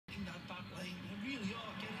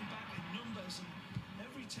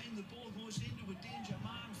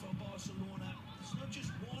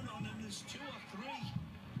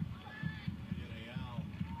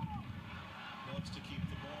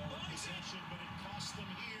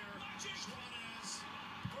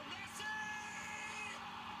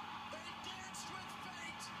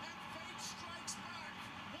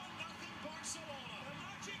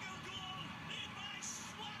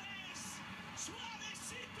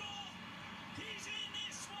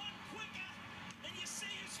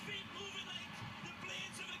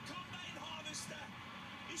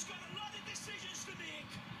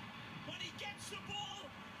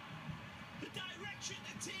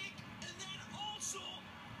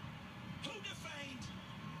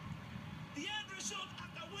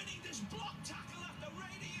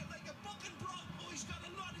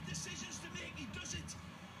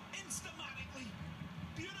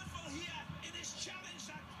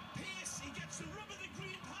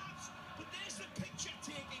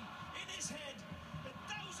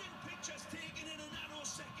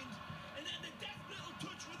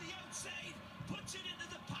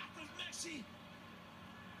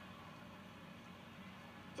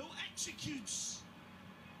executes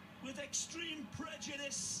with extreme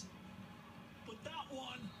prejudice. But that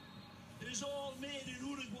one is all made in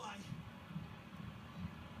Uruguay.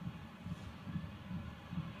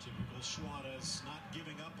 Typical Suarez, not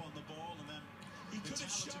giving up on the ball, and then he could have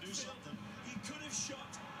shot. To do something. He could have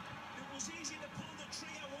shot. It was easy to pull the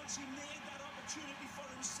trigger once he made that opportunity for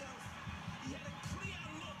himself. He had a clear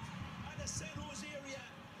look at the San Jose area,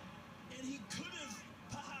 and he could have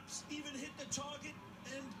perhaps even hit the target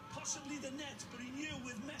and possibly the net, but he knew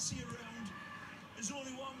with Messi around, there's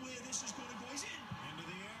only one way this is going to go. He's in. Into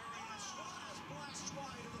the air, and Suarez blasts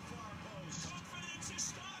wide of the far post. Confidence is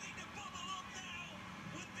starting to bubble up now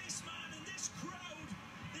with this man and this crowd.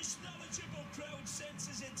 This knowledgeable crowd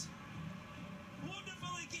senses it.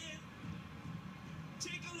 Wonderful again.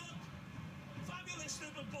 Take a look. Fabulous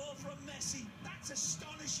little ball from Messi. That's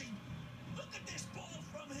astonishing. Look at this ball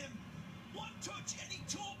from him. One touch and he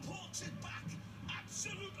toe pokes it back.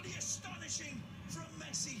 Absolutely astonishing from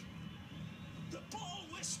Messi. The ball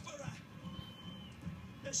whisperer.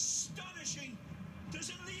 Astonishing.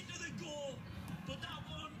 Doesn't lead to the goal, but that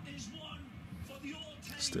one is one for the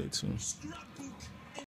all-time Stay tuned. scrapbook.